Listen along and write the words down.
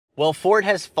Well, Ford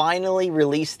has finally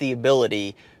released the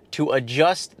ability to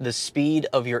adjust the speed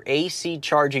of your AC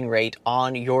charging rate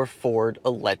on your Ford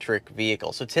electric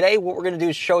vehicle. So today what we're going to do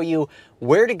is show you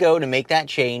where to go to make that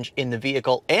change in the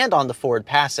vehicle and on the Ford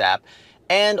Pass app,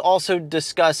 and also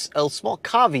discuss a small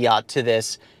caveat to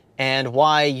this and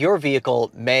why your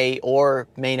vehicle may or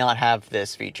may not have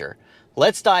this feature.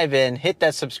 Let's dive in, hit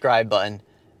that subscribe button,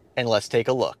 and let's take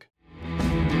a look.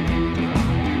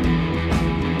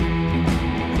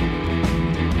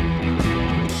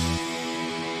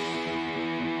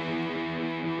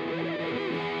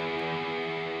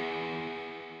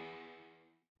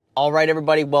 All right,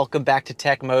 everybody, welcome back to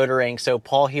Tech Motoring. So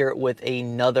Paul here with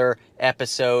another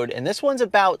episode, and this one's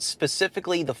about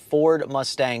specifically the Ford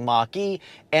Mustang Mach-E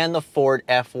and the Ford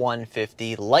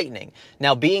F-150 Lightning.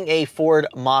 Now, being a Ford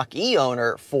Mach-E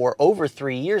owner for over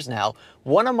 3 years now,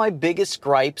 one of my biggest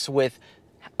gripes with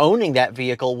owning that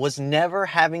vehicle was never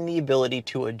having the ability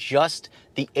to adjust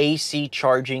the AC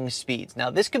charging speeds. Now,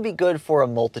 this could be good for a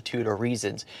multitude of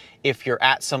reasons. If you're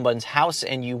at someone's house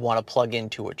and you want to plug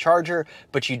into a charger,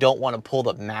 but you don't want to pull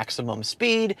the maximum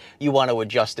speed, you want to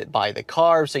adjust it by the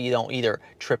car so you don't either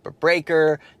trip a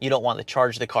breaker, you don't want to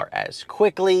charge the car as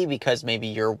quickly because maybe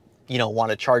you want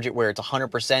to charge it where it's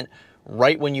 100%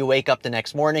 right when you wake up the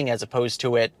next morning, as opposed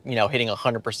to it, hitting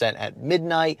 100% at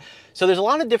midnight. So there's a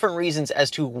lot of different reasons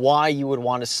as to why you would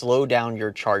want to slow down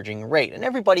your charging rate. And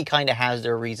everybody kind of has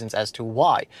their reasons as to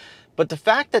why. But the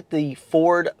fact that the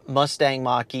Ford Mustang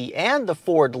Mach-E and the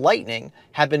Ford Lightning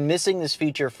have been missing this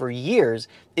feature for years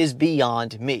is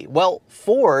beyond me. Well,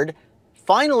 Ford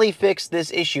finally fixed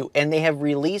this issue, and they have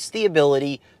released the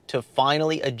ability to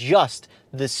finally adjust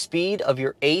the speed of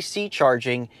your AC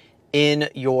charging in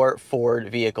your Ford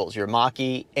vehicles, your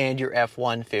Mach-E and your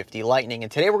F-150 Lightning.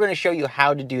 And today we're going to show you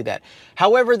how to do that.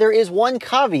 However, there is one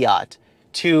caveat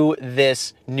to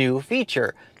this new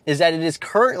feature, is that it is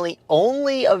currently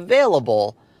only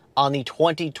available on the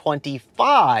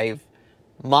 2025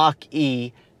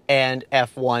 Mach-E and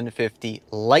F-150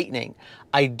 Lightning.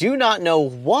 I do not know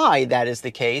why that is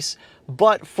the case,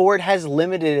 but Ford has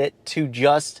limited it to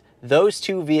just those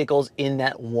two vehicles in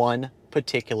that one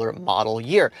particular model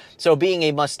year. So being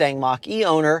a Mustang Mach-E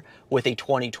owner with a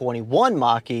 2021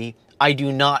 Mach-E, I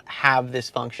do not have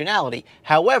this functionality.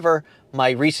 However, my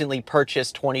recently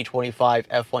purchased 2025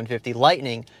 F-150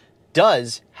 Lightning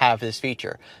does have this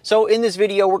feature. So in this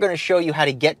video, we're going to show you how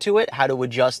to get to it, how to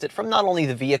adjust it from not only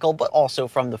the vehicle, but also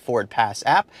from the Ford Pass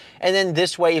app. And then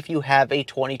this way, if you have a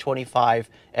 2025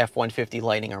 F-150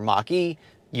 Lightning or Mach-E,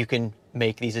 you can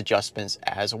make these adjustments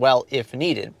as well if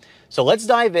needed. So let's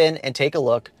dive in and take a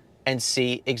look and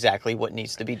see exactly what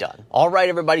needs to be done. All right,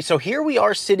 everybody. So here we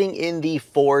are sitting in the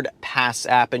Ford Pass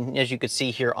app. And as you can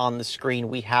see here on the screen,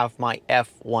 we have my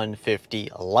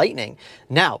F-150 Lightning.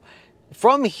 Now,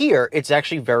 from here, it's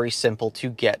actually very simple to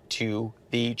get to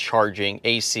the charging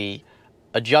AC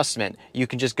adjustment. You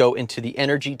can just go into the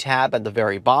energy tab at the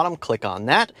very bottom, click on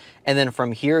that, and then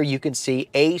from here you can see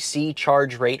AC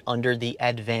charge rate under the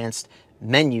advanced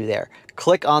menu there.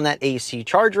 Click on that AC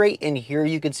charge rate, and here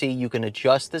you can see you can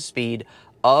adjust the speed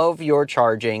of your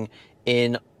charging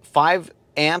in 5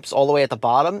 amps all the way at the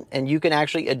bottom, and you can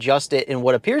actually adjust it in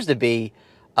what appears to be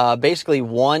basically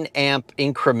 1 amp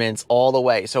increments all the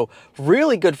way. So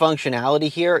really good functionality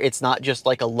here. It's not just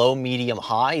like a low, medium,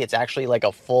 high. It's actually like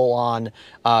a full on,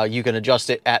 you can adjust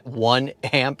it at 1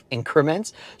 amp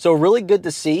increments. So really good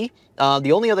to see.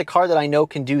 The only other car that I know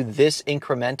can do this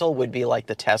incremental would be like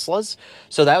the Teslas.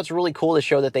 So that was really cool to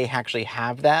show that they actually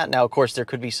have that. Now, of course, there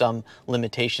could be some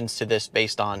limitations to this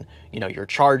based on, your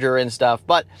charger and stuff,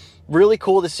 but really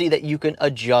cool to see that you can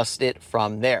adjust it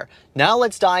from there. Now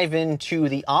let's dive into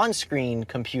the on-screen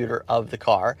computer of the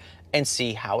car and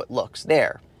see how it looks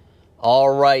there.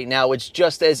 All right, now it's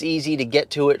just as easy to get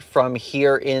to it from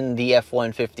here in the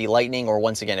F-150 Lightning, or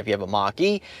once again, if you have a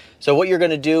Mach-E. So what you're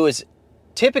gonna do is,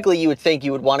 typically you would think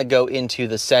you would want to go into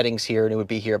the settings here and it would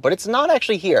be here, but it's not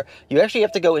actually here. You actually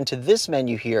have to go into this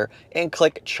menu here and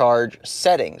click Charge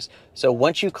Settings. So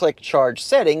once you click Charge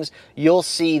Settings, you'll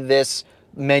see this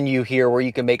menu here where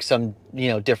you can make some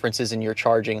differences in your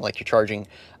charging, like your charging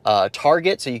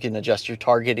target, so you can adjust your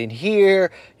target in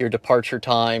here, your departure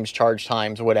times, charge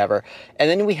times, whatever. And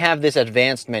then we have this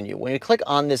advanced menu. When you click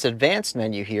on this advanced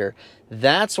menu here,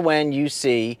 that's when you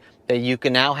see that you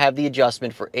can now have the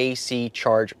adjustment for AC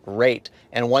charge rate.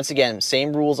 And once again,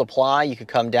 same rules apply. You could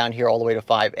come down here all the way to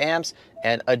 5 amps,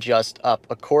 and adjust up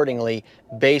accordingly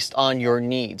based on your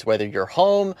needs, whether you're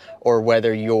home or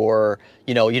whether you're,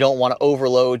 you don't want to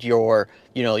overload your,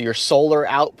 your solar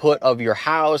output of your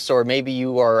house, or maybe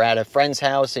you are at a friend's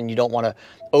house and you don't want to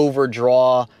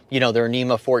overdraw, their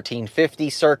NEMA 1450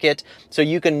 circuit. So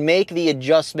you can make the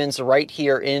adjustments right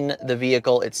here in the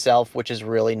vehicle itself, which is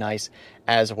really nice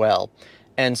as well.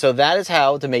 And so that is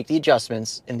how to make the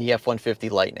adjustments in the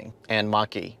F-150 Lightning and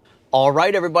Mach-E. All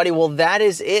right, everybody, well, that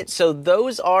is it. So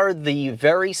those are the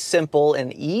very simple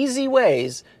and easy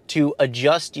ways to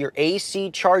adjust your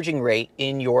AC charging rate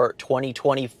in your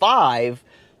 2025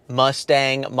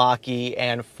 Mustang Mach-E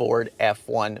and Ford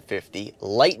F-150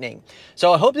 Lightning.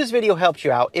 So I hope this video helped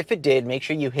you out. If it did, make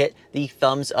sure you hit the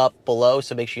thumbs up below.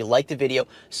 So make sure you like the video,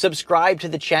 subscribe to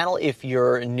the channel if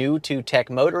you're new to tech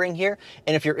motoring here,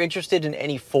 and if you're interested in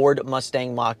any Ford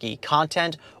Mustang Mach-E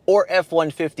content or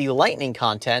F-150 Lightning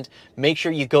content, make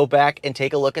sure you go back and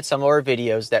take a look at some of our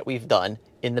videos that we've done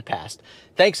in the past.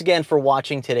 Thanks again for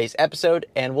watching today's episode,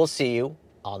 and we'll see you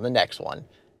on the next one.